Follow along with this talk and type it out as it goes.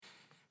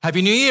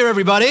Happy New Year,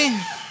 everybody.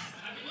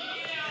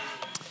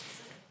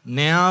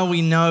 Now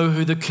we know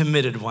who the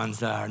committed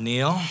ones are,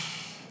 Neil.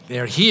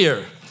 They're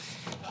here,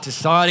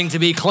 deciding to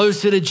be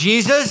closer to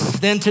Jesus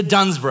than to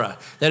Dunsborough.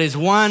 That is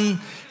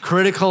one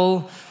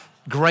critical,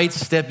 great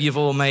step you've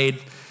all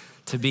made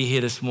to be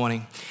here this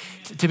morning.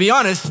 To be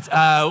honest,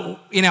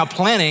 in our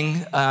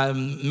planning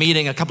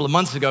meeting a couple of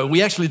months ago,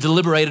 we actually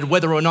deliberated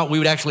whether or not we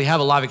would actually have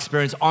a live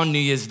experience on New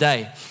Year's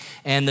Day.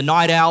 And the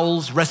night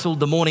owls wrestled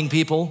the morning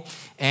people,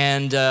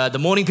 and the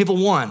morning people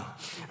won.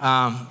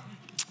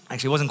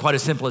 Actually, it wasn't quite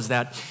as simple as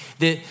that.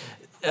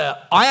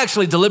 I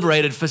actually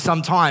deliberated for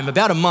some time,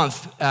 about a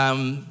month,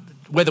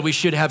 whether we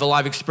should have a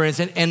live experience.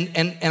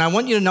 And I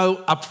want you to know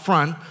up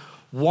front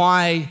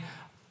why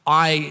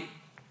I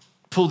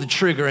pulled the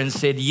trigger and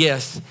said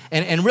yes.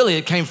 And really,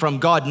 it came from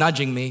God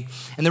nudging me.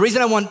 And the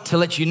reason I want to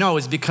let you know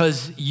is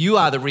because you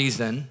are the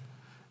reason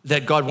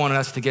that God wanted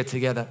us to get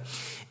together.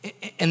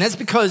 And that's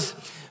because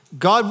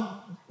God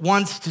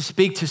wants to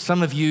speak to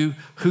some of you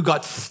who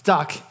got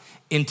stuck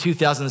in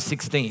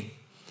 2016.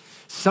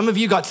 Some of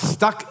you got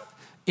stuck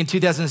in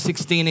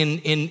 2016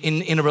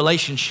 in a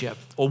relationship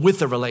or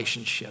with a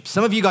relationship.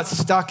 Some of you got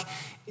stuck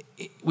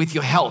with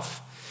your health.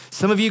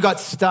 Some of you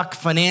got stuck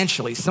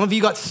financially. Some of you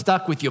got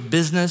stuck with your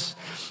business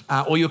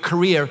or your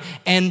career.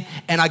 And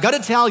I got to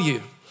tell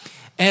you,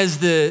 as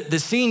the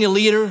senior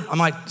leader, I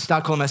might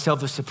start calling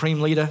myself the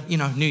supreme leader,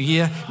 new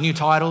year, new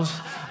titles,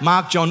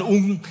 Mark John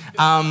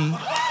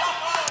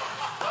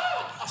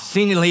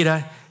senior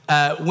leader,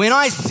 when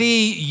I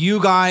see you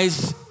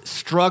guys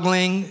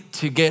struggling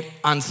to get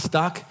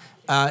unstuck,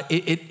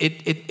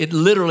 it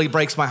literally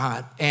breaks my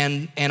heart.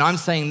 And I'm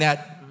saying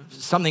that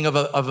something of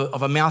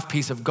a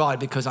mouthpiece of God,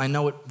 because I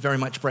know it very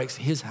much breaks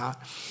his heart.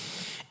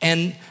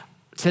 And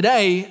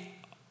today,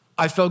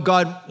 I felt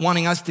God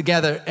wanting us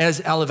together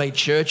as Elevate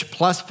Church,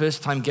 plus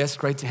first-time guests.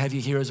 Great to have you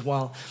here as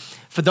well.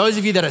 For those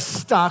of you that are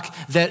stuck,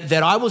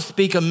 that I will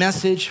speak a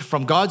message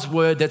from God's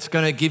word that's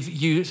going to give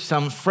you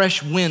some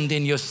fresh wind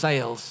in your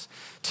sails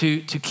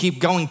to keep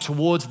going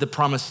towards the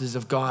promises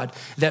of God.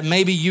 That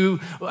maybe you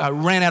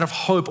ran out of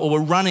hope or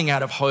were running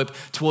out of hope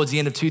towards the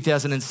end of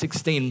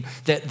 2016,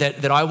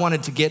 that I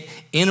wanted to get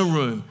in a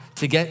room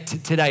to get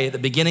to today at the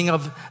beginning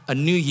of a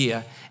new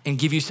year and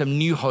give you some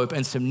new hope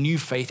and some new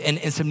faith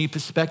and some new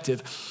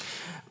perspective.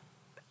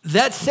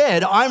 That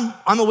said,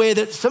 I'm aware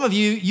that some of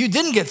you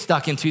didn't get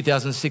stuck in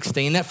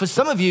 2016, that for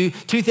some of you,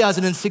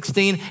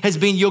 2016 has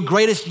been your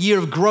greatest year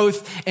of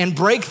growth and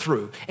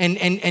breakthrough. And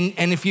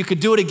if you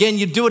could do it again,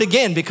 you'd do it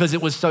again because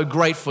it was so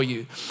great for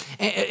you.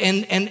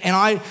 And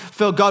I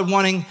felt God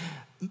wanting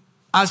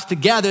us to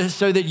gather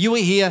so that you were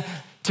here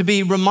to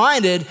be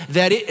reminded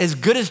that as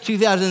good as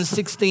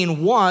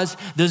 2016 was,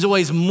 there's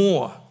always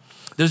more.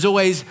 There's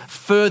always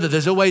further.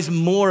 There's always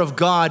more of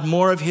God,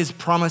 more of his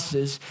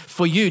promises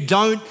for you.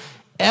 Don't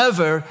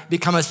ever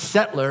become a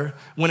settler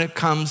when it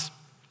comes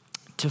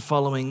to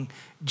following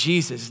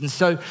Jesus. And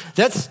so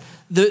that's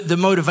the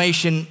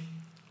motivation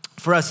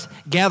for us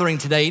gathering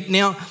today.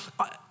 Now,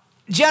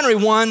 January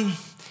 1,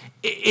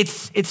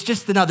 it's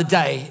just another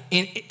day,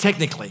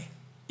 technically.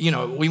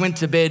 We went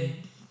to bed,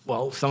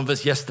 well, some of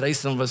us yesterday,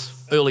 some of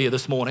us earlier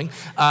this morning.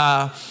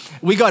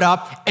 We got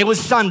up, it was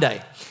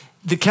Sunday.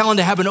 The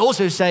calendar happened to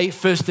also say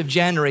 1st of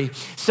January.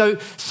 So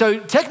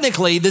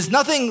technically, there's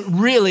nothing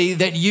really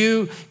that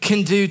you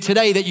can do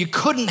today that you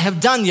couldn't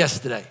have done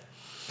yesterday.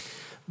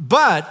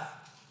 But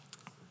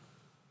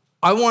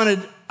I wanted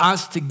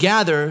us to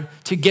gather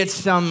to get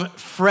some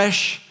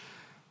fresh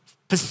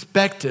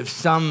perspective,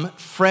 some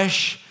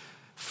fresh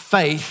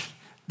faith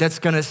that's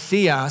going to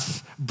see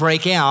us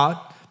break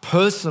out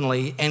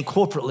personally and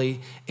corporately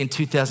in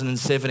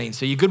 2017.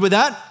 So you good with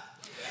that?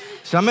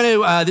 So I'm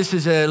going to, this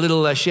is a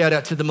little shout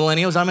out to the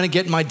millennials. I'm going to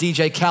get my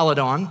DJ Khaled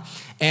on,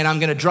 and I'm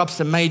going to drop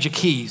some major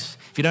keys.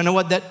 If you don't know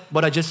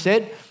what I just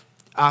said,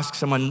 ask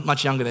someone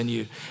much younger than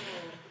you.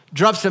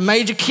 Drop some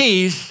major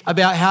keys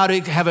about how to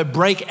have a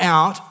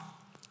breakout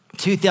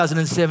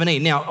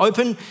 2017. Now,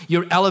 open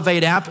your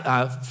Elevate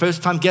app.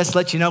 First-time guests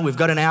let you know we've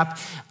got an app,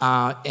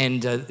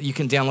 and you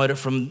can download it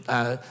from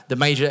the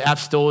major app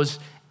stores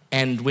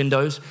and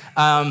Windows.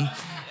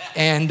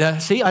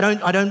 See,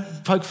 I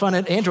don't poke fun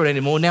at Android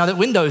anymore now that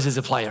Windows is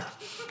a player.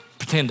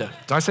 Pretender.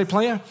 Did I say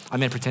player? I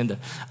meant pretender.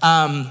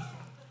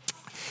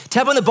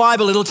 Tap on the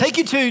Bible. It'll take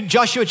you to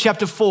Joshua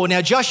chapter 4.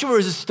 Now, Joshua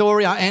is a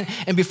story,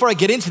 and before I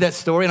get into that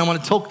story, and I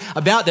want to talk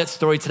about that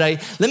story today,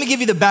 let me give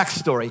you the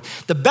backstory.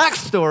 The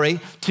backstory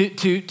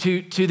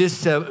to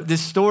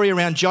this story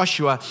around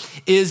Joshua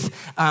is,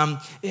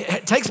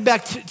 it takes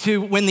back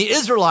to when the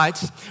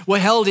Israelites were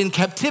held in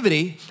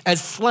captivity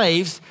as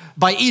slaves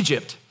by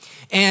Egypt.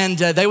 And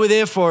they were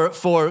there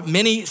for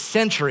many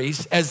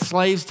centuries as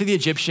slaves to the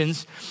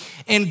Egyptians.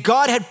 And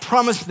God had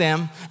promised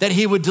them that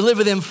he would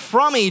deliver them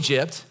from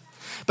Egypt,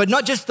 but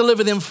not just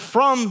deliver them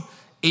from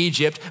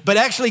Egypt, but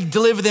actually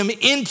deliver them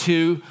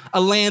into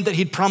a land that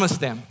he'd promised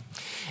them.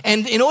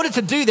 And in order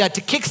to do that,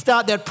 to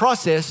kickstart that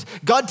process,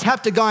 God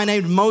tapped a guy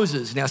named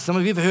Moses. Now, some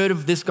of you have heard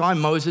of this guy,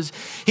 Moses.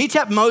 He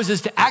tapped Moses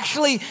to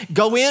actually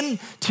go in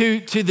to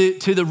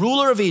the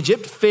ruler of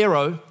Egypt,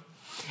 Pharaoh,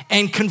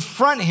 and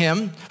confront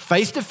him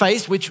face to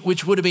face, which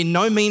would have been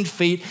no mean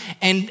feat,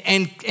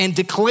 and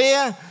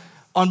declare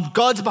on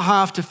God's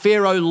behalf to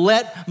Pharaoh,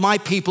 let my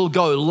people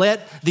go,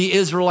 let the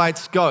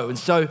Israelites go. And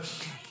so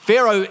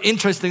Pharaoh,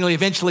 interestingly,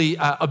 eventually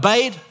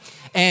obeyed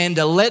and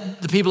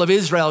let the people of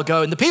Israel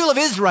go. And the people of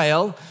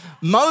Israel,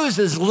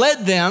 Moses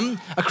led them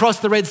across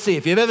the Red Sea.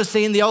 If you've ever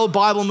seen the old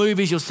Bible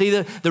movies, you'll see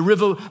the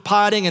river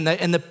parting and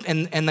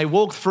they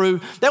walk through.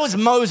 That was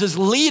Moses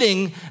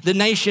leading the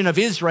nation of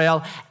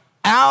Israel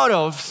out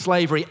of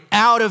slavery,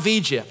 out of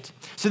Egypt.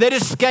 So they'd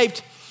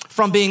escaped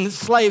from being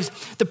slaves.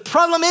 The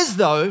problem is,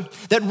 though,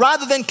 that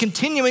rather than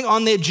continuing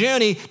on their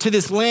journey to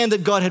this land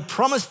that God had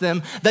promised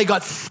them, they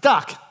got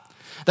stuck.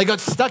 They got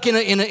stuck in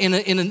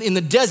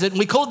the desert, and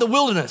we call it the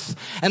wilderness.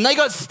 And they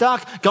got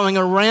stuck going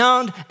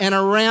around and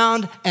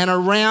around and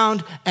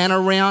around and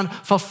around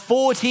for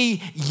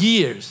 40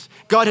 years.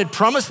 God had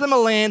promised them a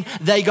land,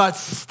 they got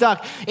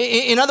stuck.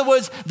 In other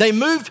words, they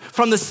moved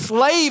from the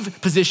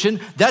slave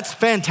position. That's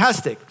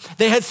fantastic.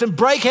 They had some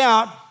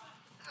breakout,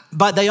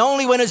 but they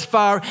only went as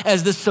far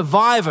as the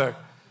survivor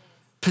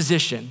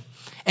position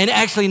and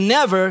actually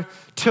never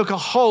took a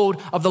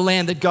hold of the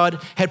land that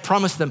God had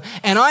promised them.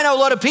 And I know a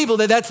lot of people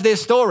that's their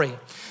story,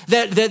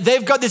 that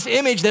they've got this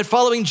image that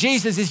following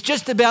Jesus is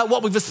just about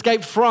what we've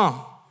escaped from,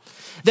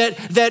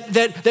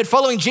 that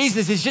following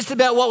Jesus is just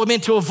about what we're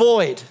meant to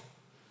avoid.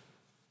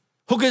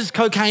 Hookers,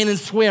 cocaine, and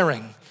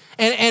swearing.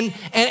 And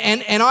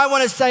I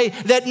want to say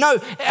that no,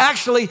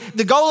 actually,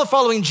 the goal of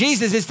following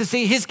Jesus is to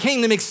see his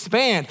kingdom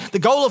expand. The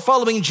goal of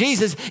following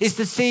Jesus is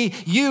to see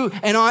you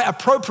and I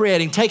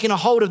appropriating, taking a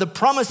hold of the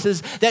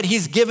promises that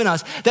he's given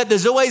us, that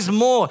there's always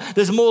more.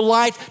 There's more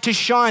light to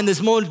shine.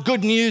 There's more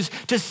good news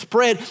to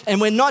spread,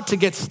 and we're not to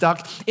get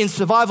stuck in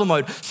survival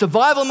mode.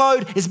 Survival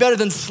mode is better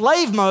than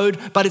slave mode,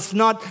 but it's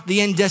not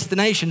the end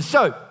destination.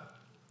 So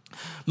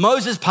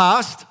Moses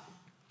passed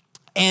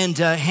and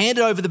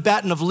handed over the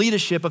baton of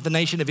leadership of the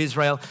nation of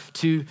Israel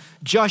to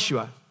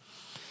Joshua.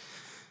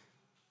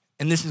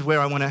 And this is where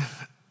I want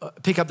to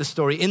pick up the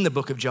story in the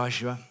book of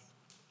Joshua.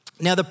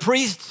 Now, the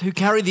priests who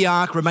carried the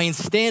ark remained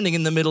standing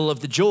in the middle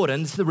of the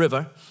Jordan, the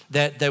river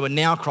that they were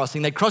now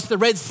crossing. They crossed the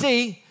Red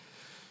Sea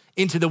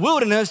into the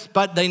wilderness,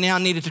 but they now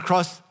needed to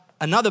cross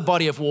another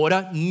body of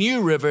water,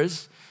 new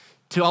rivers,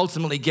 to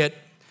ultimately get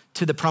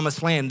to the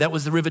promised land. That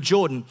was the river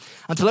Jordan.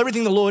 Until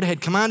everything the Lord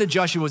had commanded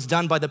Joshua was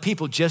done by the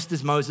people, just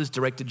as Moses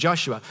directed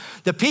Joshua.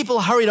 The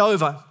people hurried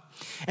over,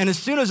 and as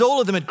soon as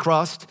all of them had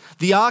crossed,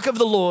 the ark of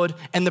the Lord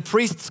and the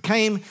priests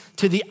came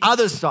to the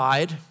other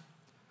side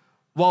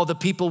while the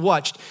people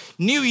watched.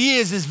 New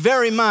Year's is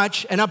very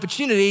much an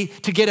opportunity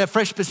to get a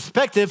fresh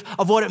perspective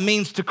of what it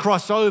means to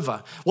cross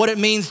over, what it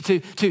means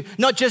to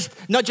not just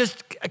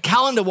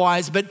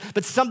calendar-wise,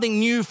 but something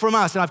new from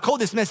us. And I've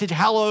called this message,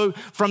 Hello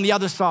from the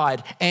Other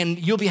Side. And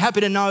you'll be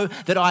happy to know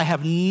that I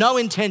have no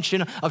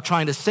intention of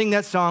trying to sing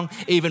that song,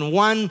 even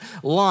one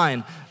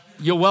line.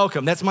 You're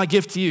welcome. That's my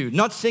gift to you.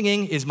 Not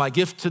singing is my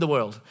gift to the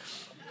world.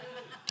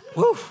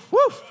 Woo, woo.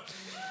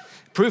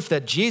 Proof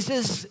that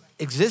Jesus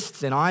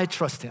exists and I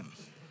trust him.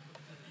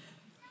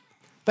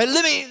 But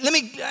let me,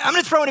 I'm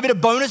going to throw in a bit of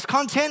bonus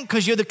content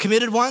because you're the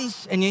committed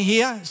ones and you're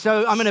here. So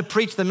I'm going to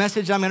preach the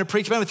message I'm going to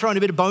preach, but I'm going to throw in a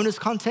bit of bonus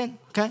content,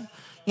 okay? I'm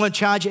going to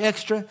charge you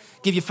extra,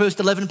 give you first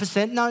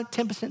 11%. No,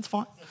 10% is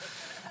fine.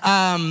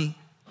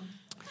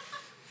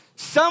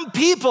 Some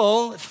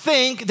people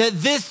think that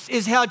this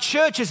is how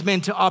church is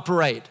meant to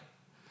operate.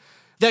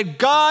 That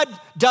God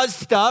does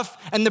stuff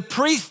and the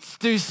priests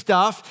do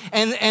stuff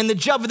and the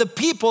job of the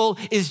people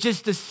is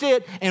just to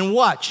sit and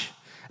watch.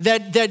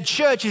 That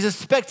church is a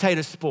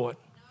spectator sport.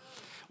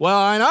 Well,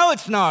 I know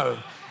it's no.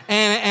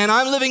 And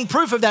I'm living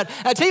proof of that.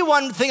 I'll tell you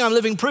one thing I'm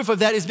living proof of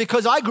that is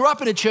because I grew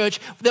up in a church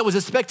that was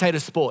a spectator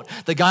sport.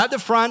 The guy at the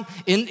front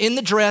in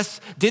the dress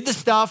did the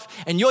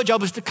stuff and your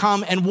job was to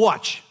come and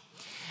watch.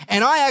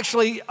 And I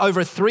actually,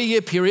 over a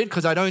 3-year period,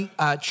 because I don't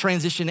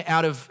transition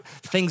out of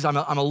things, I'm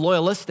a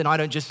loyalist and I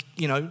don't just,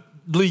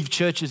 leave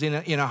churches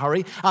in a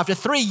hurry. After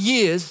 3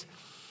 years,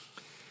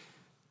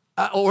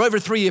 or over a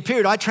 3-year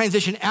period, I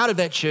transitioned out of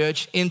that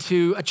church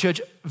into a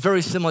church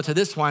very similar to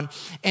this one.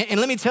 And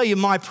let me tell you,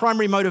 my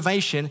primary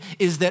motivation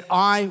is that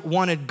I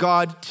wanted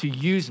God to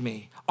use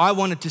me. I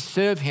wanted to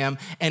serve him.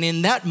 And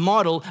in that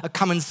model, a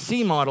come and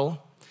see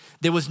model,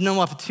 there was no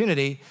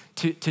opportunity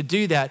to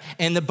do that.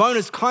 And the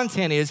bonus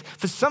content is,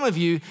 for some of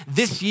you,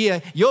 this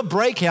year, your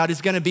breakout is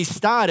going to be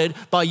started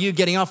by you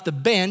getting off the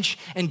bench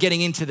and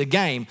getting into the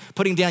game,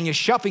 putting down your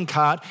shopping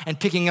cart and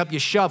picking up your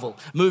shovel,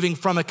 moving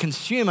from a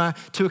consumer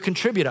to a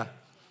contributor.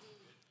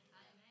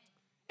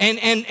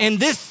 And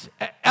this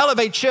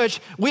Elevate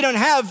Church, we don't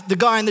have the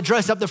guy in the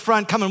dress up the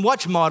front, come and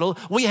watch model.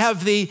 We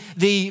have the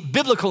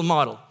biblical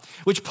model,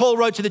 which Paul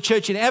wrote to the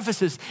church in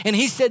Ephesus. And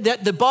he said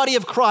that the body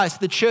of Christ,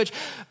 the church,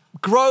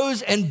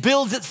 grows and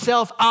builds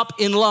itself up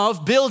in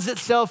love, builds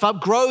itself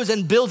up, grows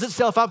and builds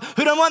itself up.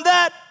 Who don't want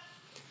that?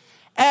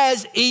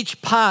 As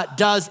each part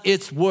does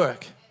its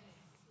work.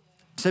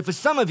 So for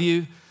some of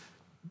you,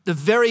 the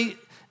very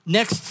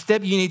next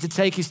step you need to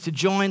take is to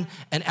join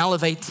an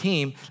Elevate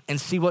team and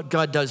see what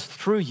God does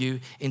through you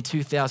in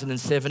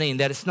 2017.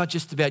 That it's not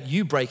just about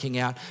you breaking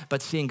out,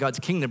 but seeing God's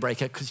kingdom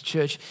break out, because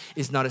church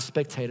is not a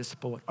spectator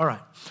sport. All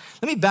right,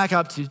 let me back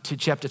up to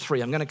chapter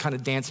 3. I'm going to kind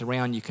of dance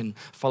around. You can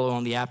follow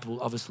on the app.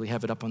 We'll obviously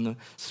have it up on the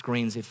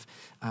screens if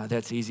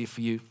that's easier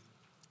for you.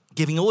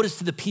 Giving orders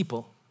to the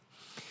people.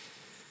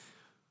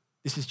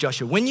 This is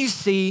Joshua. When you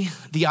see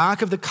the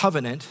Ark of the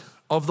Covenant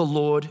of the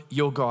Lord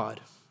your God.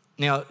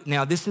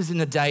 Now this is in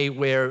a day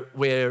where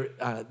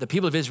the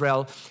people of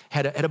Israel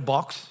had a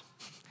box,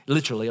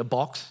 literally a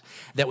box,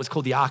 that was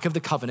called the Ark of the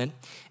Covenant.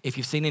 If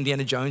you've seen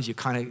Indiana Jones, you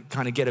kind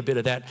of get a bit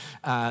of that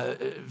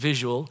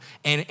visual.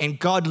 And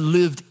God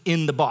lived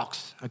in the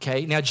box,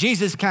 okay? Now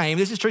Jesus came,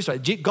 this is true story,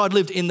 God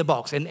lived in the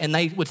box, and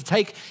they were to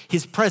take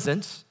his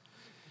presence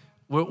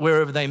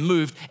wherever they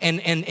moved.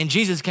 And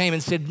Jesus came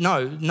and said,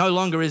 no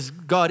longer is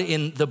God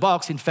in the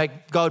box. In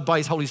fact, God by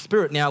his Holy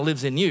Spirit now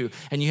lives in you.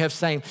 And you have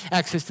same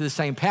access to the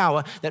same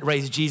power that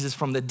raised Jesus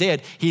from the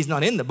dead. He's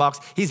not in the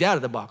box, he's out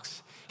of the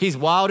box. He's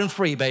wild and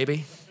free,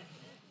 baby.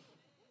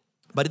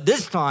 But at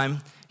this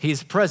time,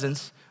 his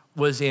presence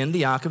was in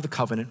the Ark of the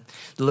Covenant.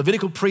 The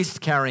Levitical priests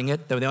carrying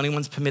it, they were the only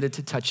ones permitted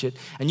to touch it.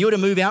 And you were to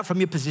move out from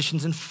your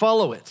positions and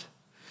follow it.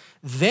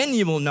 Then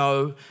you will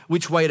know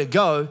which way to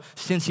go,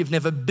 since you've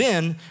never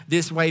been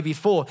this way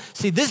before.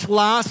 See, this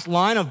last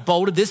line of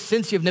bolded, this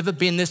since you've never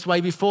been this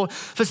way before,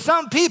 for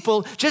some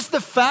people, just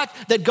the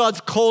fact that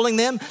God's calling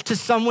them to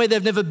somewhere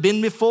they've never been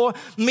before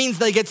means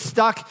they get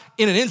stuck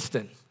in an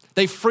instant.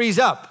 They freeze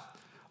up.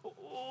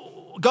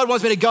 God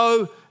wants me to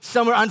go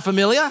somewhere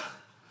unfamiliar?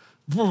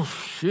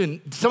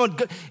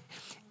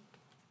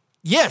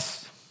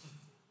 Yes,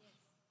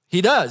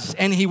 he does,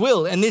 and he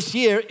will. And this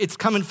year, it's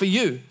coming for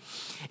you.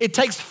 It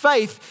takes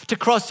faith to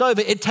cross over.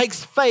 It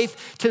takes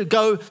faith to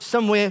go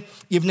somewhere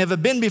you've never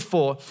been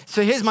before.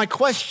 So here's my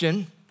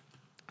question.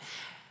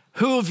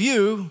 Who of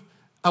you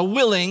are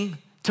willing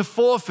to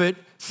forfeit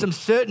some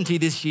certainty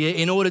this year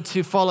in order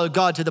to follow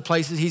God to the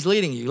places he's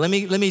leading you? Let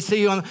me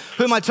see who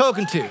am I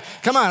talking to?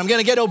 Come on, I'm going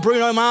to get all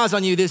Bruno Mars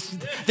on you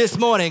this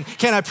morning.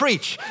 Can I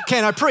preach?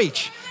 Can I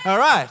preach? All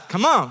right,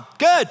 come on,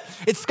 good.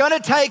 It's going to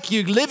take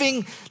you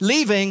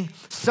leaving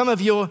some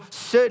of your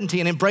certainty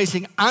and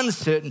embracing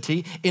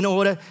uncertainty in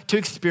order to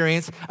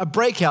experience a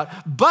breakout.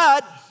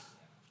 But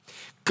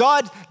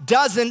God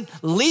doesn't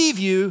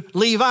leave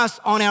us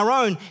on our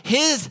own.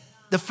 Here's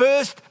the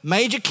first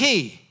major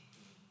key.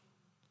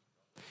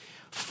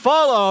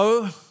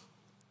 Follow,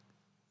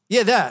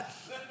 that.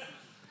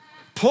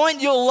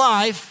 Point your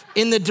life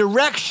in the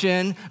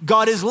direction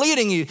God is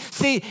leading you.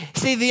 See,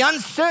 the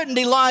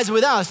uncertainty lies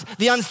with us.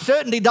 The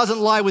uncertainty doesn't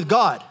lie with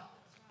God.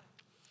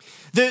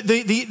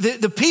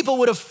 The people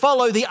were to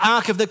follow the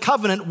Ark of the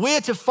Covenant.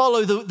 We're to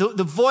follow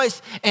the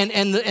voice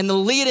and the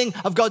leading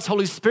of God's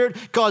Holy Spirit,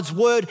 God's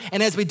word.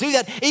 And as we do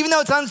that, even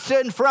though it's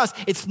uncertain for us,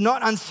 it's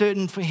not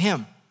uncertain for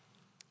him.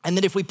 And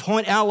that if we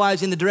point our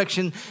lives in the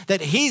direction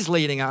that he's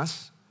leading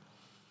us,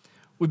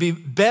 we'd be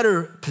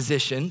better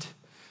positioned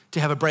to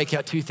have a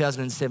breakout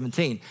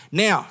 2017.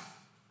 Now,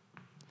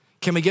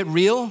 can we get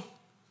real?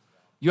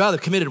 You are the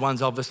committed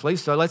ones, obviously.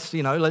 So let's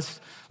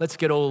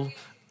get all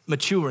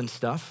mature and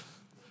stuff.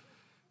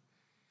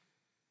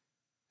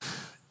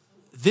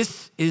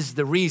 This is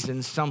the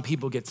reason some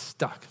people get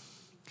stuck,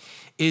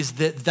 is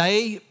that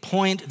they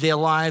point their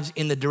lives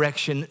in the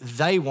direction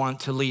they want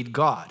to lead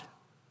God.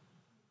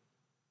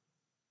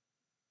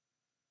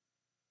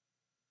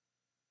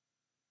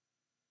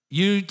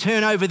 You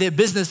turn over their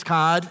business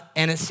card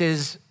and it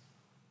says,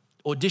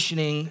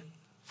 auditioning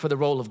for the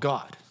role of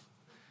God.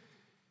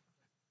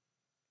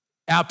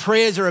 Our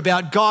prayers are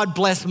about God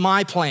bless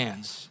my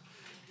plans.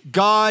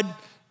 God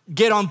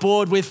get on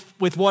board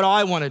with what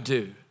I want to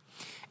do.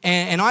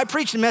 And I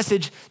preached a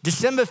message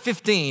December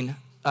 15,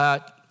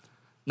 not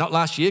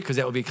last year because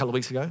that would be a couple of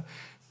weeks ago,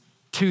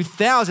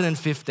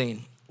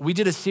 2015. We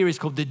did a series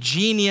called The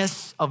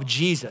Genius of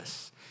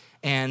Jesus.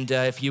 And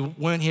if you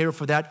weren't here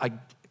for that, I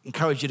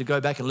encourage you to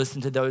go back and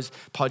listen to those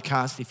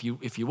podcasts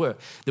if you were.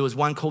 There was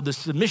one called The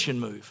Submission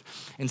Move.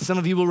 And some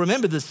of you will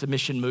remember the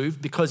Submission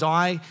Move because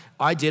I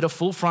did a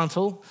full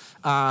frontal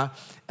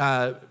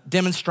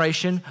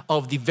demonstration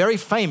of the very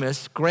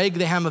famous Greg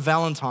the Hammer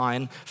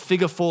Valentine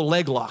figure 4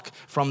 leg lock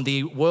from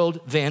the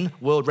World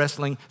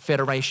Wrestling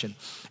Federation.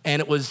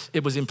 And it was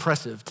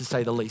impressive, to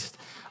say the least.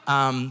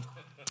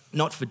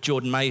 Not for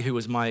Jordan May, who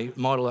was my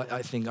model.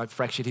 I think I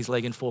fractured his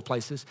leg in 4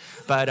 places.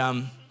 But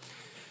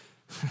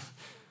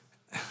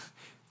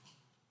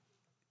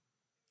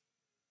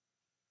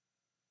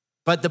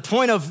But the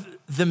point of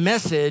the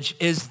message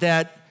is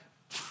that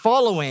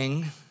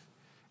following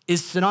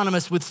is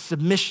synonymous with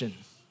submission.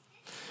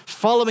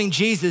 Following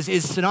Jesus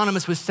is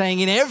synonymous with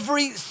saying in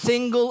every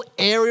single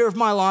area of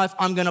my life,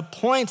 I'm going to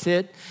point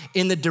it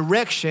in the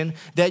direction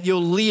that you're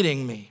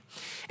leading me.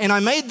 And I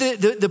made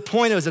the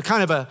point, it was a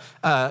kind of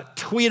a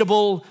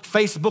tweetable,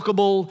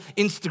 Facebookable,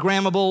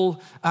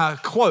 Instagrammable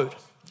quote,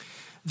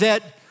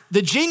 that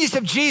the genius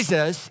of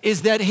Jesus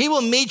is that he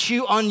will meet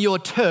you on your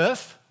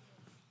turf,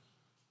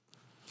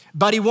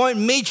 but he won't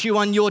meet you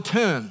on your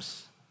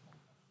terms.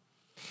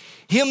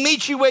 He'll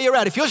meet you where you're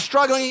at. If you're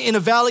struggling in a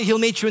valley, he'll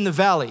meet you in the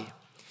valley.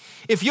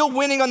 If you're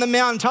winning on the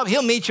mountaintop,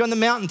 he'll meet you on the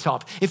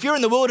mountaintop. If you're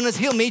in the wilderness,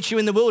 he'll meet you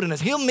in the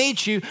wilderness. He'll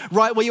meet you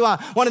right where you are.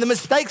 One of the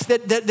mistakes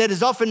that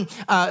is often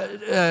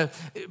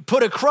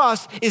put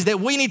across is that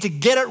we need to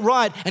get it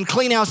right and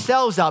clean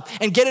ourselves up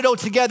and get it all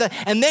together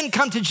and then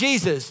come to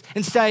Jesus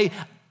and say,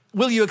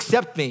 will you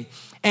accept me?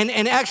 And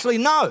actually,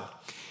 no.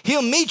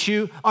 He'll meet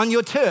you on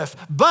your turf.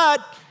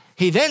 But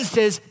he then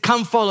says,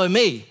 come follow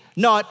me,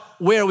 not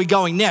where are we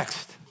going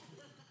next?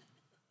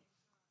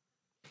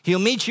 He'll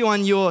meet you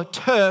on your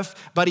turf,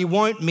 but he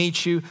won't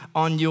meet you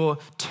on your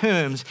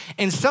terms.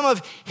 And some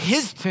of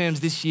his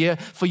terms this year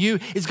for you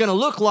is going to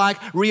look like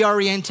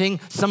reorienting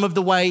some of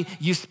the way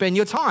you spend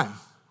your time.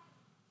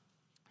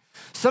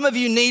 Some of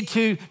you need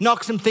to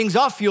knock some things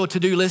off your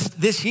to-do list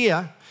this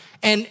year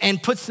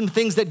and put some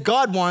things that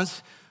God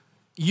wants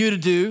you to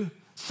do,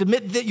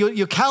 submit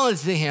your calendar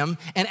to him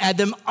and add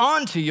them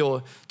onto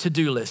your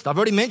to-do list. I've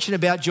already mentioned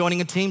about joining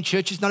a team.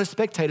 Church is not a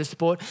spectator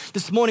sport.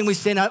 This morning we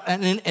sent out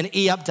an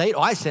e-update.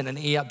 I sent an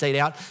e-update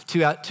out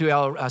to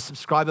our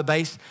subscriber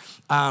base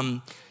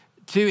to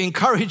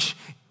encourage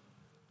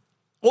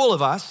all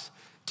of us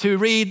to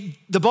read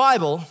the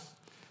Bible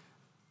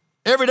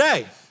every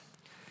day,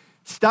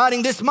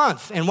 starting this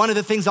month. And one of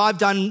the things I've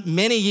done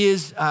many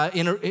years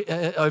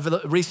over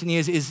the recent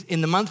years is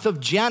in the month of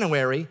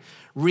January,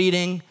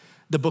 reading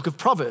the book of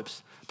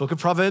Proverbs. Book of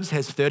Proverbs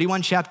has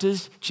 31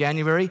 chapters,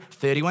 January,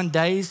 31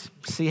 days.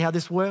 See how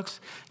this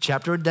works?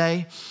 Chapter a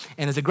day.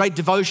 And there's a great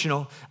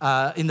devotional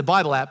in the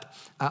Bible app,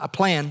 a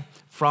plan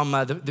from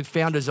the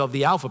founders of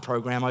the Alpha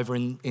program over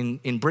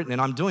in Britain.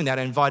 And I'm doing that.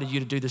 I invited you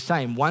to do the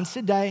same once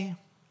a day.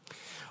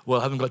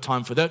 Well, I haven't got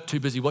time for that. Too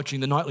busy watching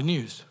the nightly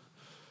news.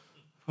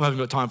 I haven't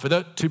got time for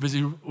that. Too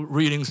busy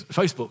reading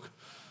Facebook.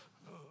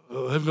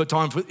 I haven't got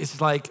time for it.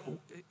 It's like,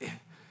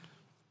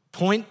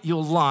 point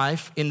your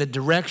life in the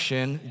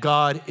direction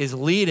God is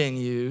leading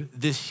you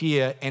this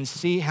year and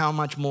see how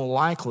much more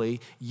likely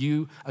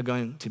you are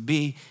going to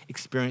be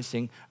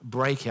experiencing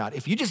breakout.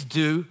 If you just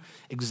do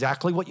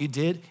exactly what you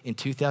did in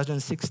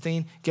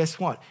 2016, guess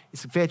what?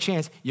 It's a fair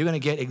chance you're going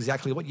to get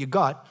exactly what you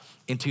got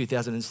in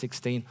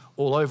 2016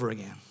 all over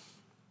again.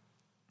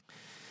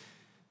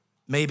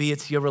 Maybe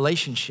it's your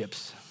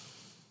relationships.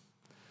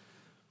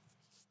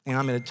 And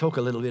I'm going to talk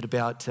a little bit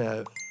about,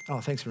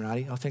 thanks,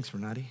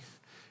 Renati.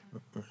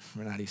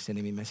 Renati's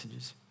sending me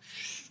messages.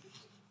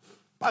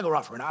 Bugger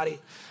off, Renati.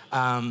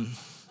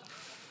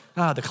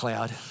 The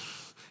cloud.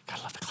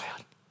 Gotta love the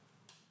cloud.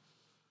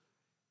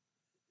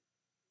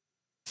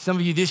 Some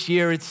of you this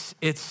year, it's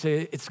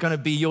going to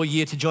be your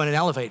year to join an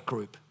Elevate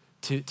group,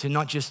 to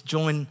not just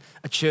join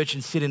a church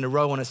and sit in a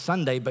row on a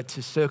Sunday, but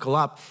to circle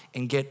up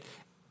and get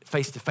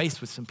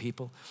face-to-face with some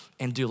people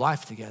and do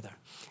life together.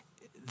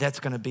 That's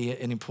going to be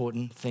an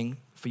important thing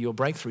for your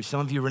breakthrough.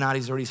 Some of you,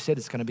 Renati's already said,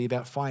 it's going to be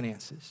about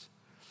finances.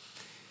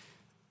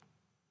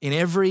 In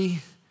every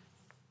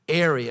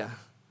area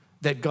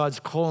that God's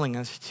calling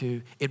us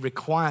to, it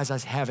requires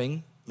us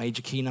having,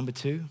 major key number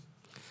 2,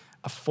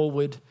 a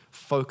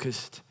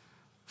forward-focused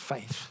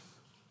faith.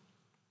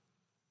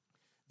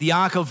 The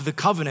Ark of the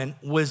Covenant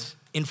was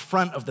in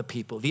front of the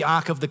people. The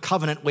Ark of the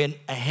Covenant went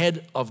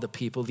ahead of the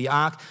people. The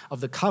Ark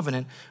of the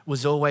Covenant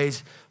was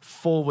always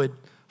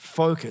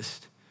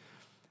forward-focused.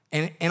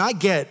 And I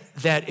get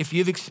that if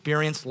you've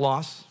experienced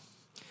loss,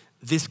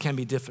 this can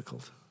be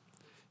difficult.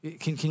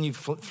 Can you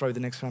throw the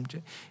next one?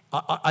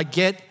 I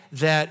get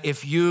that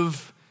if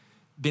you've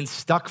been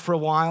stuck for a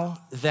while,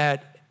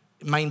 that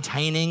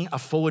maintaining a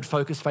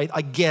forward-focused faith,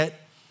 I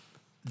get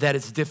that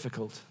it's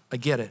difficult. I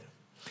get it.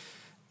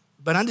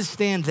 But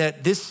understand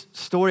that this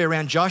story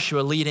around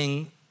Joshua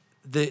leading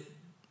the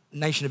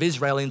nation of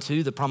Israel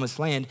into the promised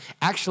land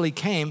actually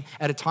came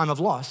at a time of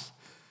loss.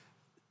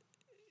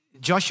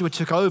 Joshua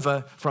took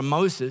over from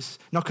Moses,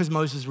 not because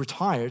Moses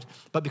retired,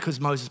 but because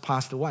Moses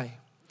passed away.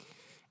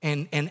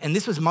 And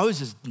this was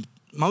Moses,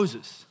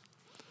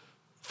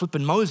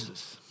 flipping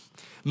Moses.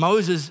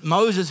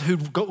 Moses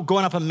who'd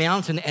gone up a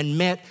mountain and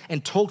met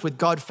and talked with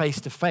God face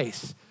to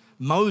face.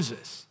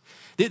 Moses.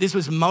 This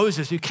was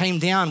Moses who came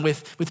down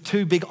with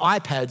 2 big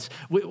iPads,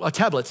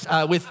 tablets,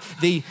 with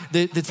the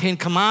 10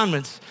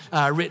 Commandments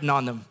written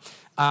on them.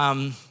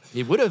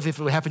 It would have if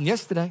it happened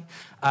yesterday.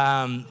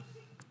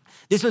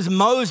 This was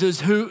Moses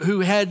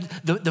who had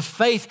the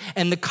faith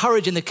and the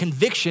courage and the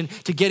conviction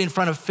to get in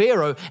front of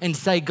Pharaoh and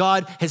say,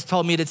 God has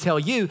told me to tell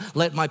you,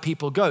 let my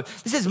people go.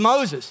 This is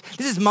Moses.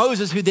 This is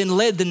Moses who then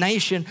led the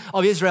nation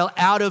of Israel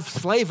out of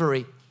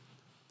slavery.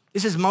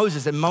 This is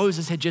Moses, and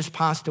Moses had just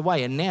passed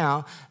away, and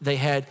now they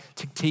had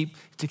to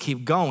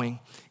keep going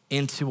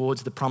in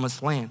towards the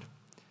promised land.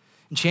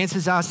 And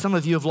chances are some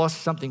of you have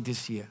lost something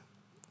this year,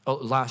 or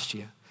last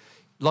year.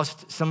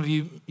 Some of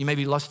you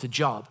maybe lost a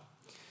job.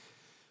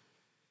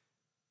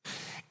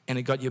 And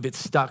it got you a bit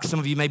stuck. Some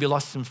of you maybe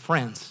lost some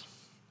friends.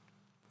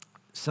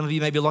 Some of you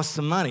maybe lost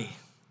some money.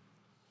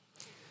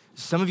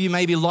 Some of you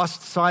maybe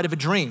lost sight of a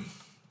dream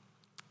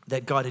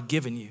that God had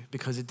given you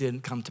because it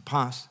didn't come to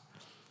pass.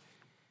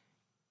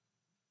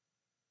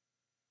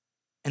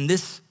 And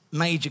this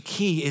major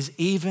key is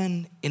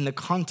even in the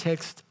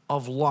context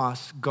of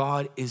loss,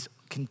 God is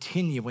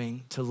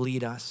continuing to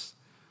lead us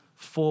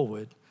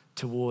forward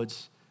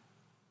towards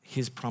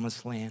his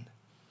promised land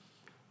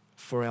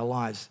for our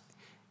lives.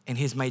 And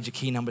here's major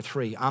key number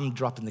 3. I'm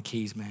dropping the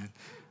keys, man.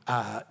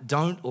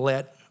 Don't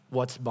let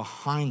what's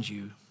behind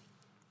you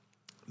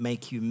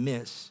make you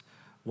miss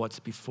what's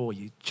before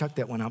you. Chuck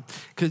that one up.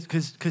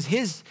 Because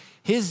here's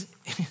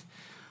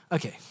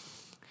okay,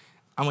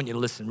 I want you to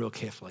listen real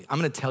carefully. I'm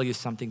going to tell you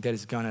something that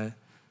is going to,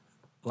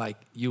 like,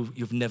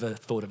 you've never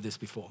thought of this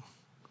before,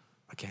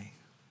 okay?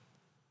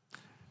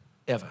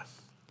 Ever.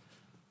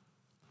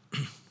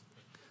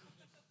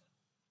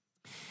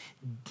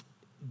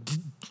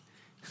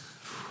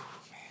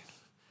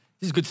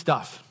 This is good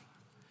stuff.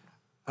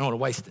 I don't want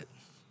to waste it.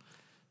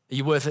 Are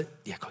you worth it?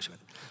 Yeah, of course you're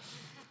worth it.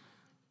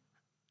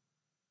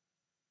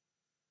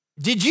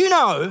 Did you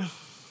know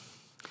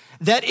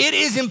that it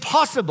is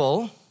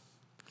impossible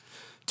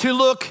to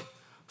look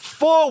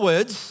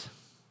forwards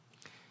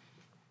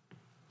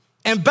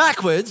and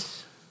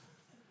backwards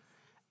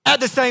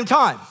at the same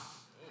time?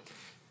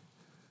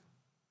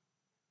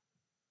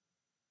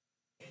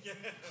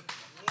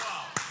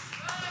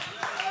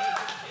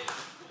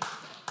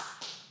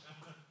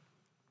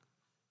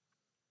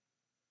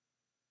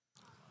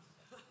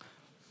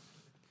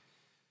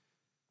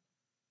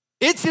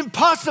 It's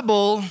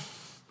impossible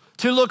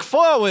to look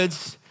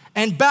forwards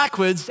and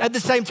backwards at the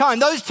same time.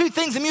 Those two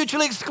things are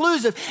mutually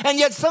exclusive. And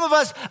yet some of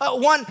us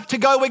want to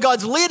go where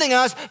God's leading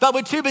us, but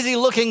we're too busy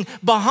looking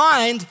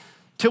behind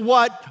to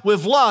what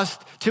we've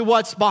lost, to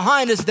what's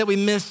behind us, that we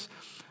miss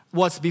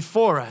what's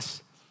before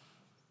us.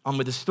 On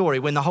with the story.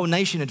 When the whole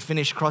nation had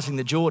finished crossing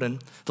the Jordan,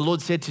 the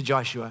Lord said to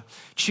Joshua,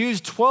 "Choose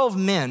 12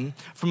 men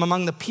from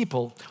among the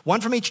people,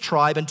 one from each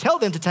tribe, and tell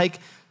them to take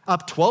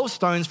up 12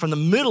 stones from the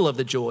middle of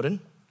the Jordan,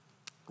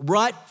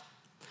 right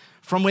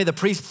from where the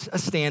priests are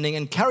standing,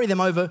 and carry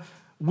them over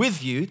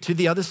with you to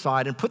the other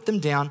side and put them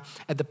down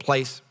at the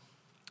place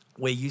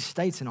where you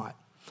stay tonight."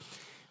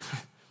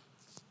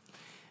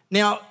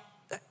 Now,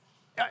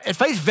 at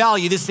face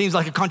value, this seems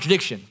like a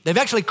contradiction. They've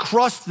actually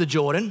crossed the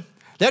Jordan.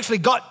 They actually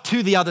got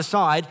to the other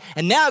side.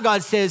 And now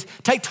God says,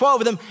 take 12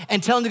 of them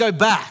and tell them to go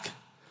back.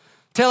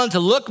 Tell them to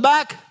look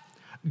back,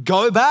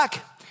 go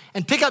back,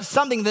 and pick up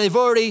something that they've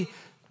already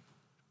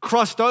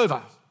crossed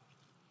over.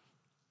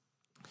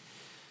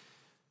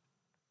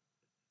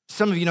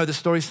 Some of you know the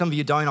story, some of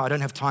you don't. I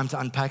don't have time to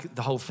unpack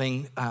the whole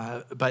thing.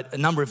 But a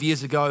number of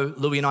years ago,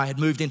 Louis and I had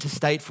moved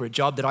interstate for a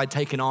job that I'd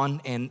taken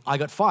on, and I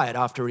got fired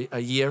after a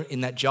year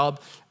in that job.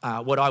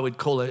 What I would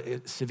call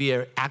a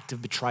severe act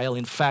of betrayal.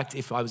 In fact,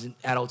 if I was in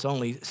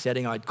adults-only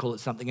setting, I'd call it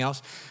something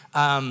else.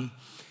 And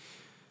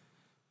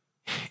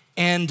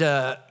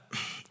so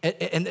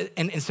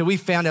we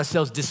found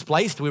ourselves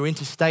displaced. We were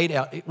interstate.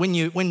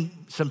 When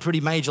some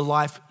pretty major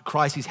life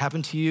crises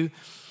happen to you,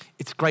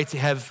 it's great to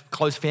have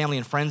close family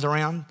and friends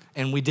around,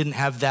 and we didn't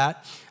have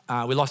that.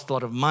 We lost a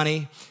lot of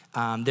money.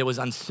 There was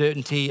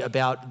uncertainty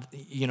about,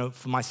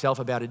 for myself,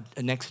 about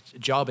a next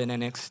job and a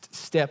next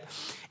step.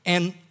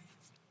 And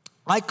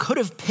I could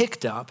have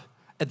picked up,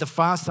 at the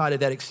far side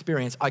of that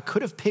experience, I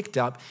could have picked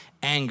up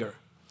anger,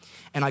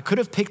 and I could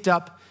have picked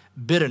up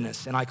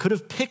bitterness, and I could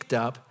have picked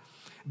up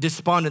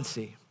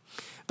despondency.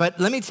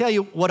 But let me tell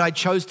you what I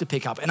chose to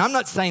pick up. And I'm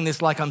not saying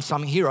this like I'm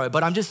some hero,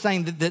 but I'm just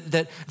saying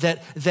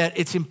that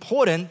it's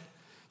important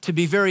to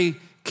be very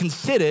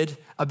considered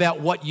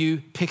about what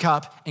you pick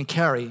up and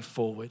carry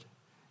forward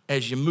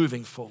as you're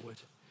moving forward.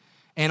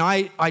 And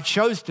I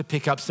chose to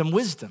pick up some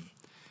wisdom.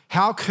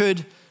 How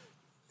could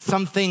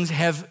some things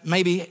have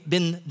maybe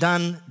been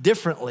done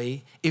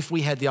differently if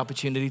we had the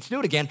opportunity to do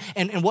it again?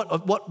 And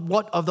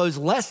what of those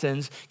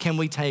lessons can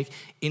we take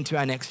into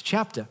our next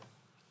chapter?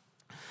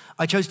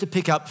 I chose to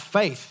pick up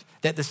faith,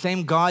 that the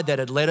same God that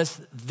had led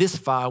us this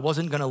far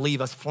wasn't going to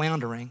leave us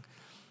floundering,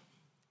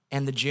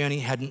 and the journey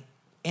hadn't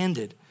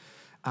ended.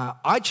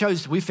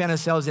 We found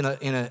ourselves in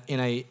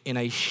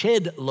a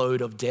shed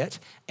load of debt,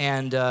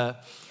 and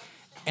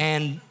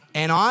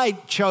I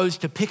chose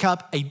to pick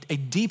up a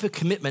deeper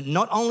commitment,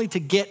 not only to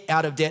get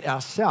out of debt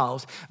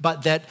ourselves,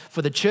 but that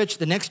for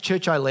the next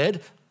church I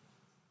led,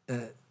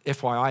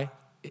 FYI,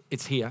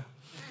 it's here,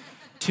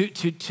 to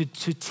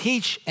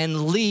teach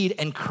and lead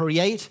and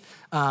create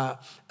a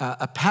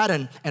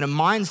pattern and a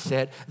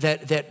mindset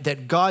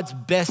that God's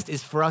best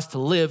is for us to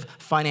live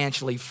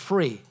financially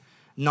free,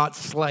 not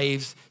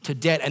slaves to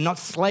debt, and not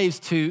slaves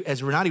to,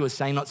 as Renati was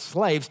saying, not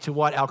slaves to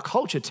what our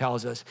culture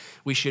tells us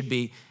we should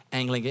be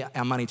angling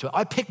our money to.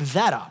 I picked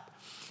that up.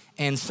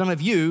 And some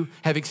of you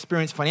have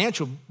experienced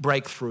financial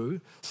breakthrough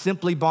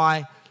simply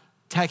by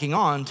tacking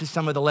on to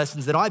some of the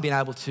lessons that I've been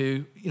able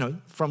to,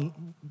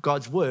 from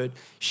God's word,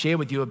 share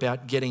with you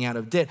about getting out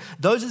of debt.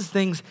 Those are the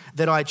things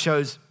that I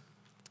chose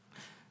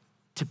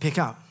to pick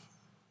up.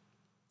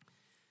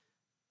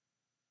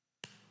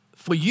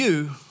 For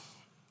you,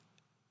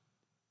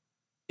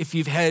 if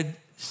you've had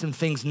some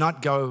things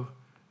not go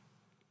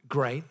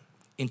great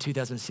in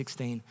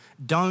 2016,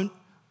 don't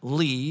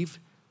leave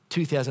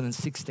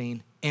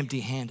 2016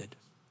 empty-handed.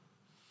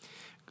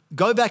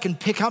 go back and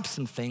pick up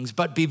some things,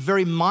 but be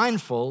very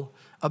mindful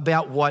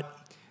about what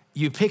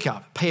you pick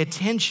up. Pay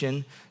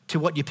attention to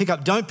what you pick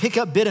up. Don't pick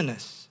up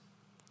bitterness.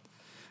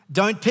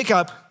 Don't pick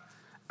up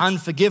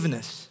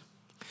unforgiveness.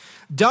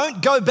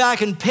 Don't go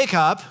back and pick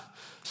up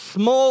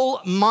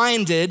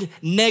small-minded,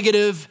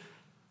 negative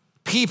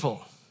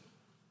people.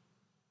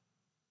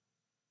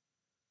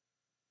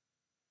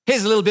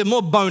 Here's a little bit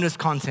more bonus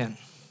content.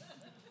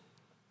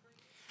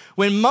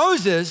 When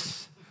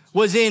Moses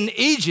was in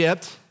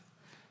Egypt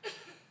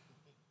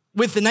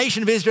with the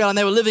nation of Israel and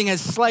they were living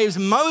as slaves,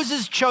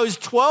 Moses chose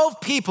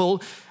 12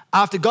 people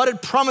after God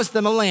had promised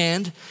them a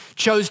land,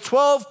 chose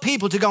 12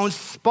 people to go and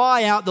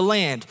spy out the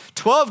land.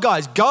 12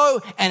 guys,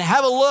 go and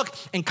have a look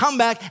and come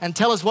back and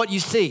tell us what you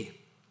see.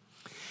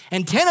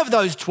 And 10 of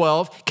those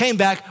 12 came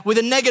back with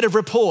a negative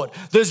report.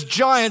 There's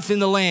giants in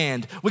the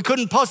land. We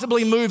couldn't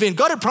possibly move in.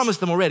 God had promised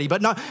them already,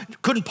 but no,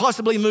 couldn't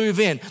possibly move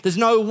in. There's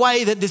no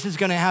way that this is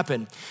going to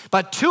happen.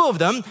 But 2 of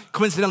them,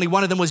 coincidentally,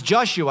 one of them was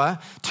Joshua.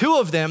 2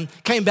 of them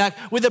came back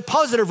with a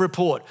positive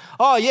report.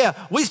 Oh yeah,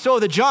 we saw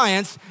the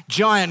giants,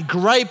 giant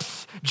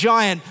grapes,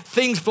 giant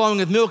things flowing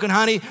with milk and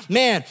honey.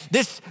 Man,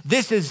 this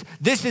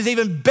is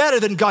even better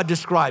than God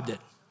described it.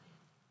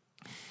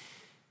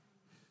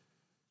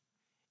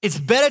 It's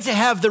better to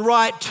have the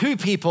right 2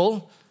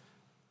 people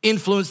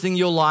influencing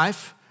your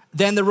life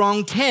than the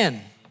wrong 10.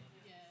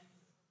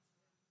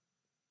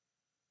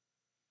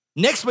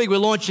 Next week, we're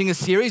launching a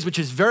series which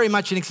is very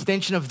much an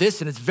extension of this,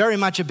 and it's very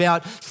much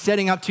about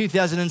setting up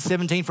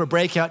 2017 for a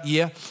breakout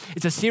year.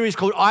 It's a series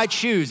called I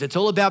Choose. It's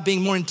all about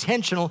being more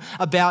intentional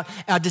about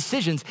our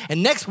decisions.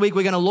 And next week,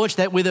 we're going to launch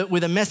that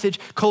with a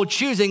message called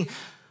Choosing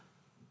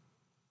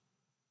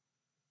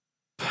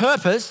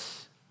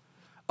Purpose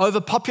over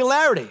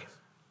Popularity.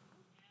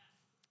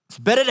 It's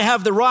better to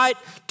have the right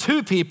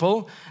 2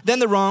 people than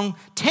the wrong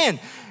 10.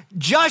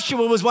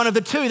 Joshua was one of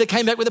the 2 that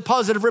came back with a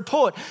positive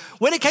report.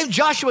 When it came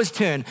Joshua's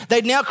turn,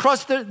 they'd now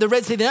crossed the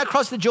Red Sea, they now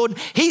crossed the Jordan.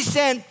 He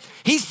sent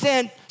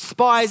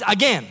spies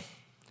again.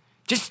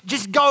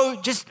 Just go,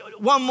 just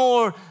one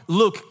more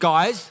look,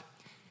 guys.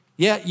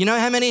 Yeah, you know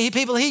how many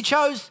people he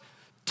chose?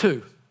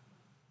 2.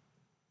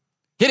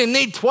 He didn't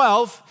need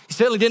 12. He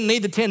certainly didn't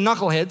need the 10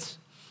 knuckleheads.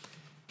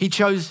 He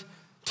chose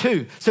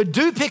 2. So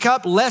do pick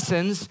up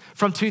lessons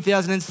from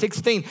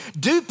 2016.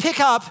 Do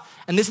pick up,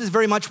 and this is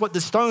very much what the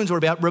stones were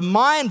about,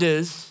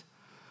 reminders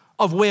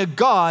of where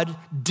God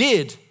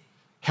did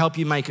help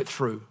you make it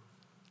through.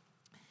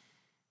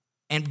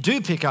 And do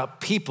pick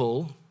up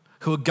people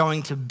who are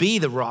going to be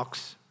the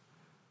rocks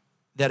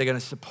that are going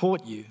to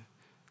support you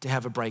to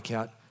have a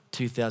breakout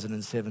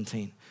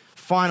 2017.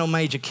 Final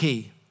major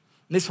key.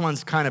 This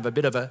one's kind of a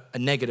bit of a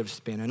negative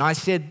spin. And I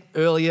said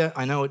earlier,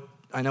 I know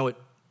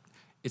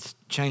it's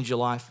changed your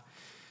life,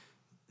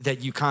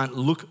 that you can't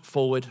look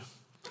forward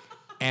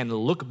and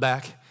look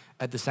back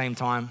at the same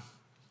time.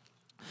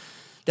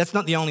 That's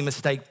not the only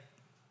mistake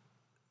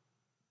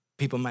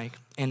people make.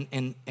 And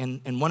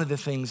one of the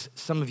things,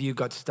 some of you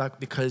got stuck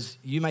because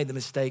you made the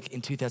mistake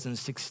in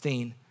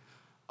 2016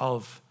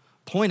 of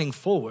pointing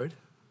forward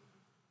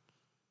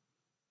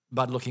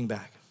but looking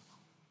back.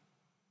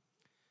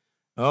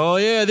 Oh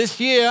yeah, this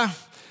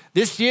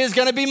year's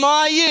gonna be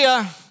my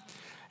year.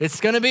 It's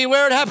going to be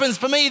where it happens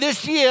for me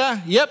this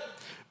year. Yep.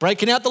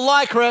 Breaking out the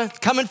Lycra. It's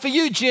coming for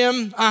you,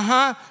 Jim.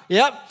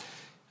 Yep.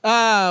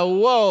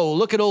 Whoa,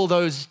 look at all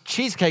those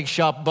Cheesecake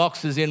Shop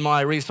boxes in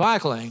my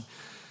recycling.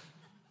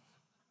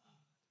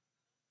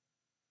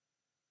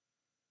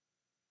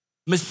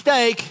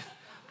 Mistake,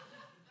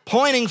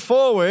 pointing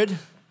forward,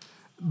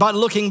 but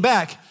looking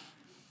back.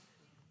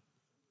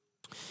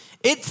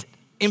 It's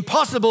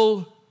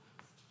impossible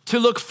to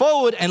look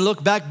forward and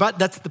look back, but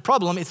that's the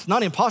problem. It's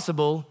not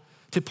impossible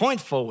to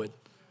point forward,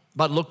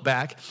 but look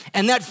back.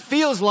 And that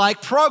feels like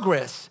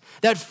progress.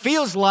 That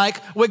feels like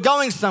we're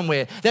going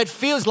somewhere. That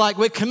feels like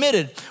we're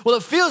committed. Well,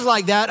 it feels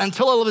like that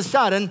until all of a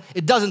sudden,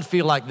 it doesn't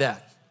feel like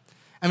that.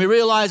 And we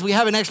realize we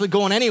haven't actually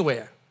gone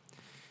anywhere.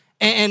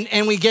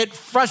 And we get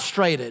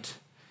frustrated.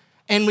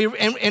 And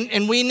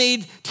we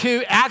need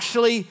to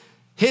actually,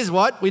 here's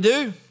what we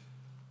do.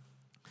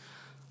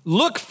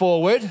 Look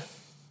forward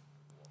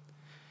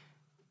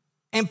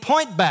and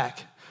point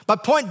back.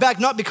 But point back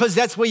not because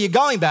that's where you're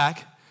going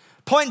back.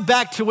 Point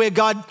back to where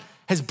God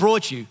has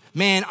brought you.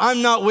 Man,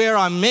 I'm not where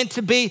I'm meant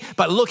to be,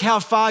 but look how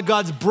far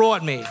God's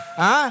brought me.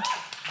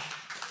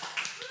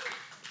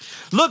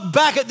 Look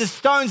back at the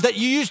stones that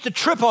you used to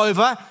trip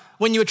over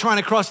when you were trying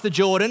to cross the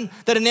Jordan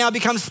that have now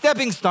become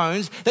stepping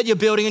stones that you're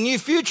building a new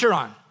future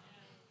on.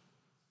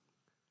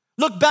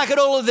 Look back at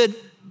all of the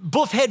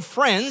buffhead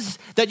friends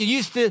that you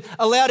used to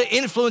allow to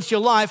influence your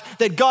life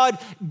that God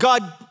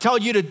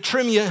told you to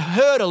trim your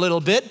herd a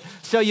little bit,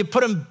 so you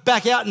put them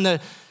back out in the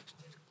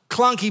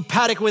clunky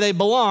paddock where they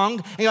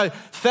belonged and go,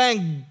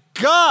 thank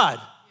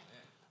God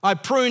I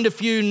pruned a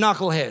few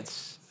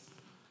knuckleheads.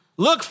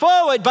 Look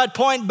forward, but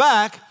point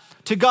back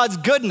to God's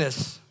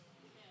goodness.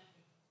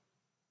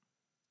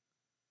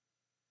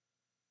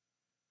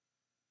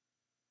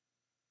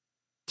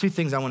 Two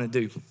things I want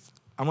to do.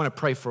 I want to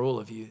pray for all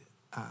of you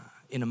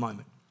in a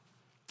moment.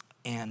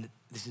 And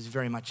this is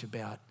very much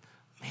about,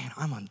 man,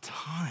 I'm on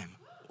time.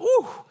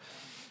 Ooh,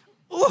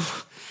 ooh.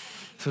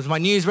 So it's my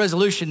New Year's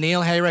resolution,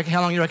 Neil.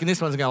 How long you reckon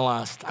this one's gonna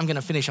last? I'm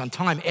gonna finish on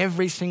time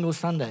every single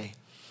Sunday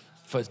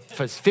for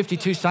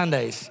 52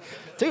 Sundays.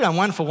 Dude, I'm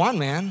 1 for 1,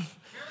 man.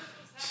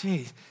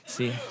 Jeez,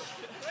 see,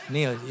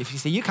 Neil, if you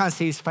see, you can't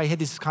see his face, he had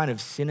this kind of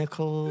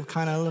cynical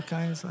kind of look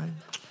on his like,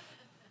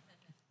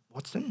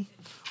 Watson?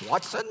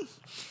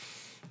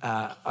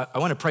 I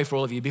want to pray for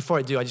all of you. Before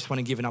I do, I just want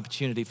to give an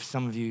opportunity for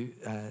some of you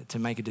to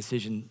make a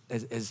decision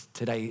as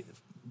today,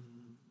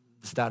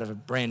 the start of a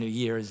brand new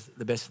year, is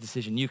the best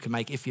decision you can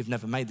make if you've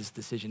never made this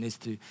decision, is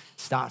to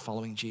start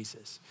following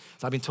Jesus.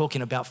 So I've been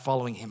talking about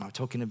following him. I'm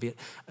talking a bit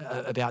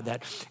about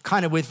that,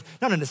 kind of with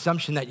not an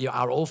assumption that you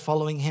are all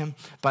following him,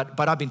 but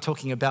I've been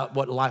talking about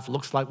what life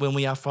looks like when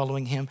we are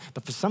following him.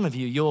 But for some of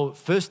you, your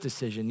first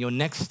decision, your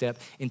next step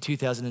in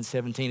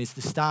 2017 is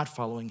to start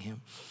following him.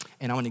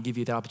 And I want to give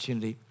you that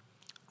opportunity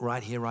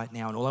right here, right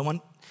now. And all I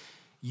want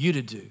you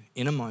to do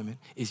in a moment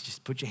is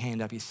just put your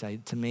hand up. You say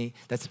to me,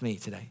 that's me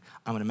today.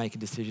 I'm going to make a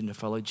decision to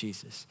follow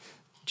Jesus.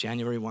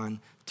 January 1,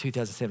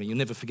 2007. You'll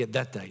never forget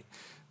that date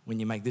when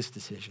you make this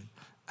decision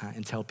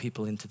and tell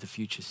people into the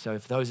future. So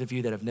if those of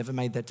you that have never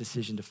made that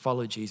decision to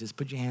follow Jesus,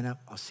 put your hand up.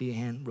 I'll see your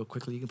hand real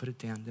quickly. You can put it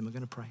down. Then we're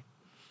going to pray.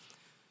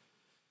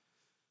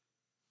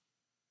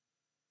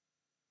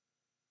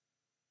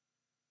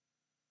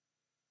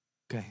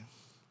 Okay.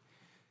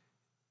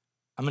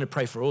 I'm going to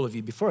pray for all of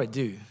you. Before I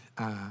do,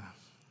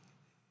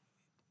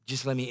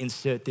 just let me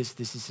insert this.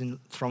 This isn't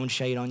throwing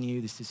shade on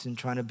you. This isn't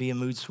trying to be a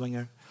mood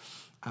swinger.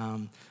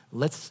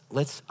 Let's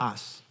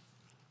us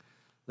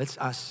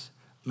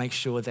make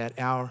sure that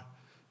our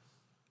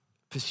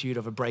pursuit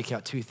of a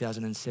breakout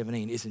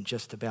 2017 isn't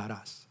just about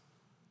us.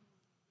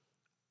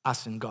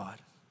 Us and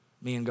God,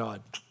 me and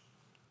God.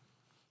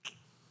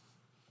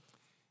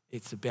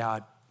 It's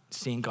about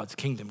seeing God's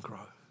kingdom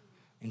grow.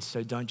 And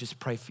so don't just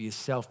pray for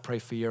yourself, pray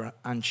for your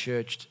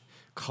unchurched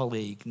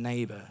colleague,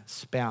 neighbor,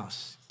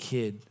 spouse,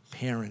 kid,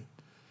 parent,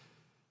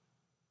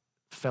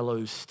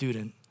 fellow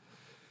student,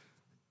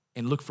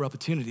 and look for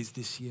opportunities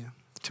this year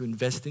to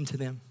invest into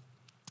them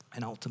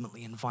and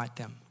ultimately invite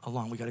them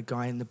along. We got a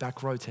guy in the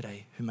back row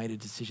today who made a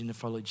decision to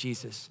follow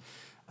Jesus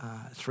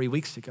 3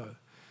 weeks ago.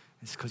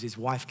 It's because his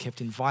wife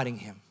kept inviting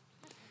him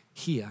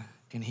here,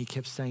 and he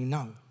kept saying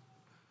no.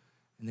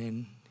 And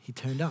then he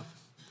turned up,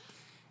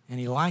 and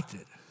he liked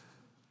it,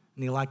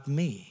 and he liked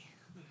me.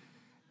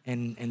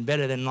 And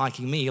better than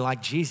liking me, he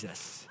liked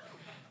Jesus.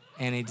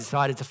 And he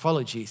decided to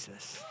follow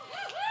Jesus.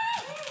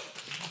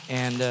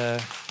 And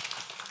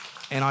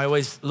I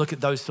always look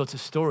at those sorts of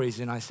stories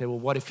and I say, well,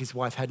 what if his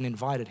wife hadn't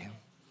invited him?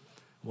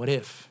 What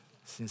if?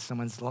 Since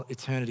someone's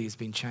eternity has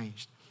been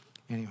changed.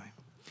 Anyway,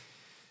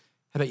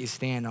 how about you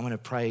stand? I'm going to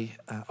pray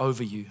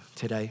over you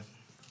today.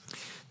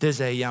 There's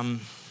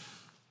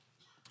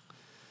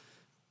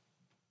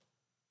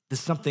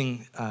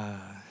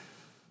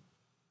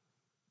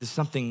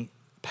something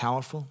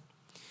powerful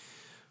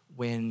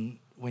when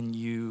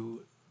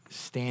you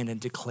stand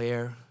and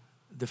declare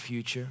the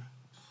future,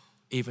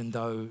 even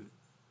though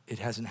it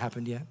hasn't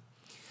happened yet.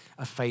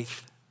 A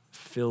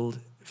faith-filled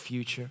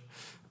future.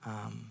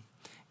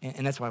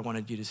 And that's why I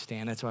wanted you to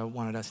stand. That's why I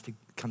wanted us to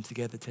come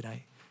together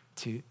today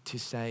to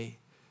say,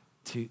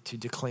 to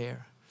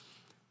declare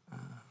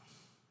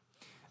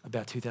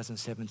about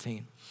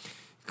 2017.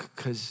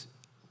 Because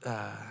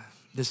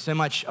there's so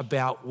much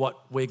about what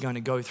we're going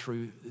to go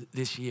through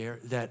this year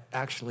that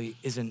actually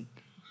isn't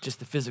just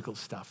the physical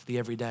stuff, the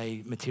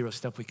everyday material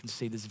stuff we can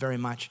see. There's very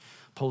much,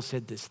 Paul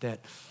said this,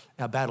 that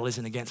our battle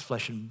isn't against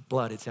flesh and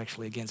blood, it's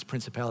actually against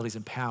principalities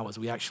and powers.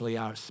 We actually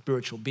are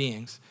spiritual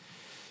beings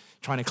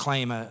trying to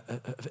claim a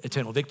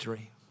eternal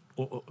victory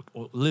or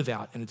live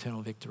out an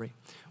eternal victory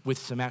with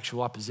some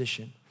actual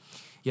opposition.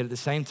 Yet at the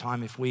same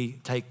time, if we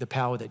take the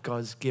power that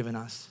God's given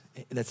us,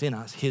 that's in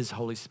us, his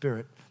Holy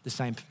Spirit, the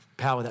same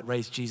power that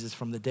raised Jesus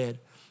from the dead,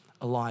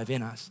 alive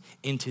in us,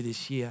 into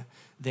this year,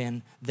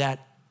 then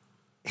that,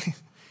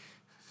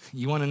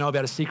 you want to know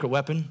about a secret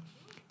weapon?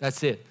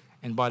 That's it.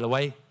 And by the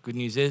way, good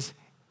news is,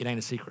 it ain't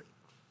a secret.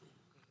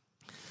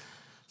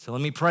 So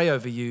let me pray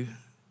over you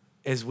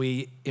as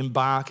we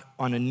embark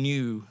on a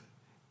new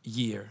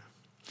year.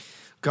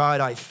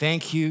 God, I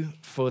thank you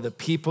for the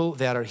people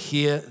that are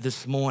here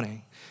this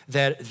morning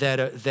that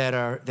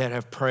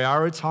have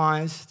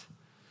prioritized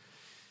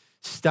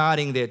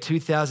starting their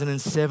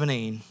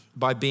 2017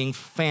 by being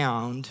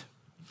found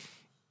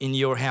in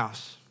your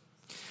house.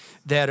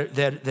 That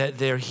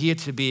they're here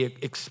to be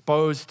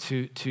exposed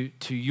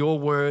to your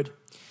word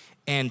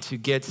and to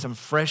get some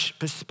fresh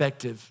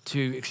perspective,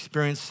 to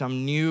experience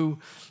some new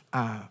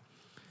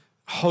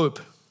hope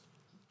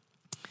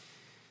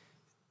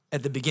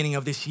at the beginning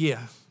of this year.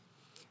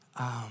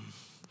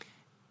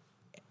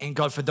 And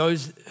God, for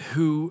those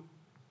who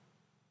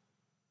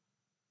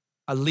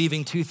are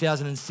leaving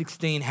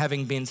 2016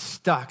 having been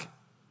stuck,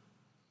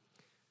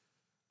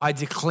 I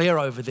declare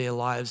over their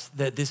lives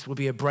that this will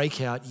be a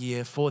breakout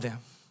year for them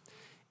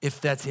if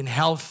that's in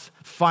health,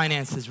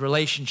 finances,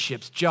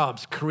 relationships,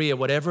 jobs, career,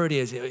 whatever it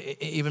is,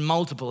 even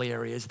multiple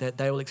areas, that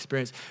they will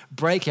experience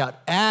breakout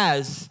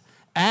as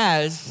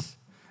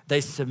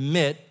they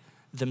submit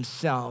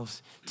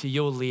themselves to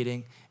your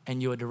leading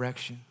and your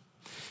direction.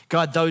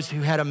 God, those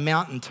who had a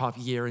mountaintop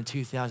year in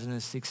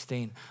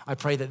 2016, I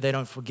pray that they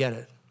don't forget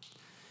it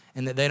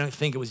and that they don't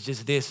think it was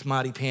just their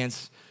smarty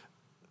pants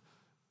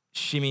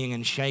shimmying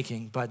and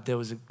shaking, but there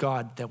was a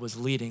God that was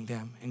leading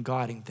them and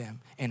guiding them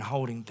and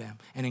holding them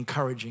and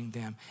encouraging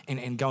them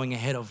and going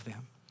ahead of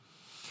them.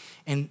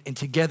 And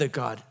together,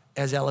 God,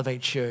 as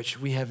Elevate Church,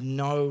 we have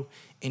no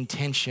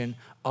intention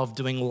of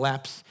doing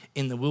laps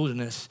in the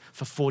wilderness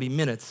for 40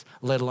 minutes,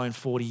 let alone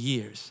 40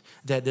 years.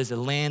 That there's a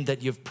land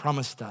that you've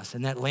promised us,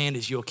 and that land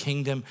is your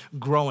kingdom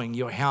growing,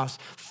 your house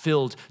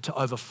filled to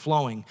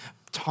overflowing,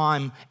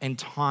 time and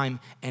time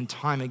and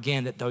time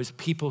again, that those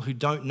people who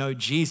don't know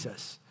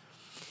Jesus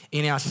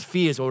in our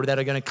spheres or that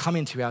are going to come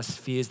into our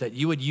spheres, that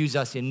you would use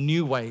us in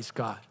new ways,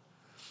 God.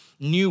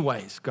 New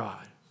ways,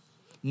 God.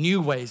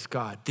 New ways,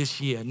 God, this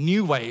year.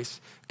 New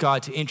ways,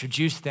 God, to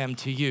introduce them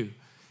to you.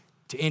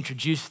 To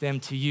introduce them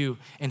to you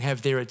and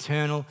have their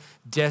eternal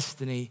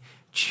destiny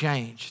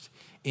changed.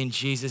 In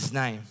Jesus'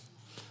 name,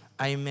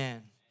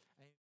 amen.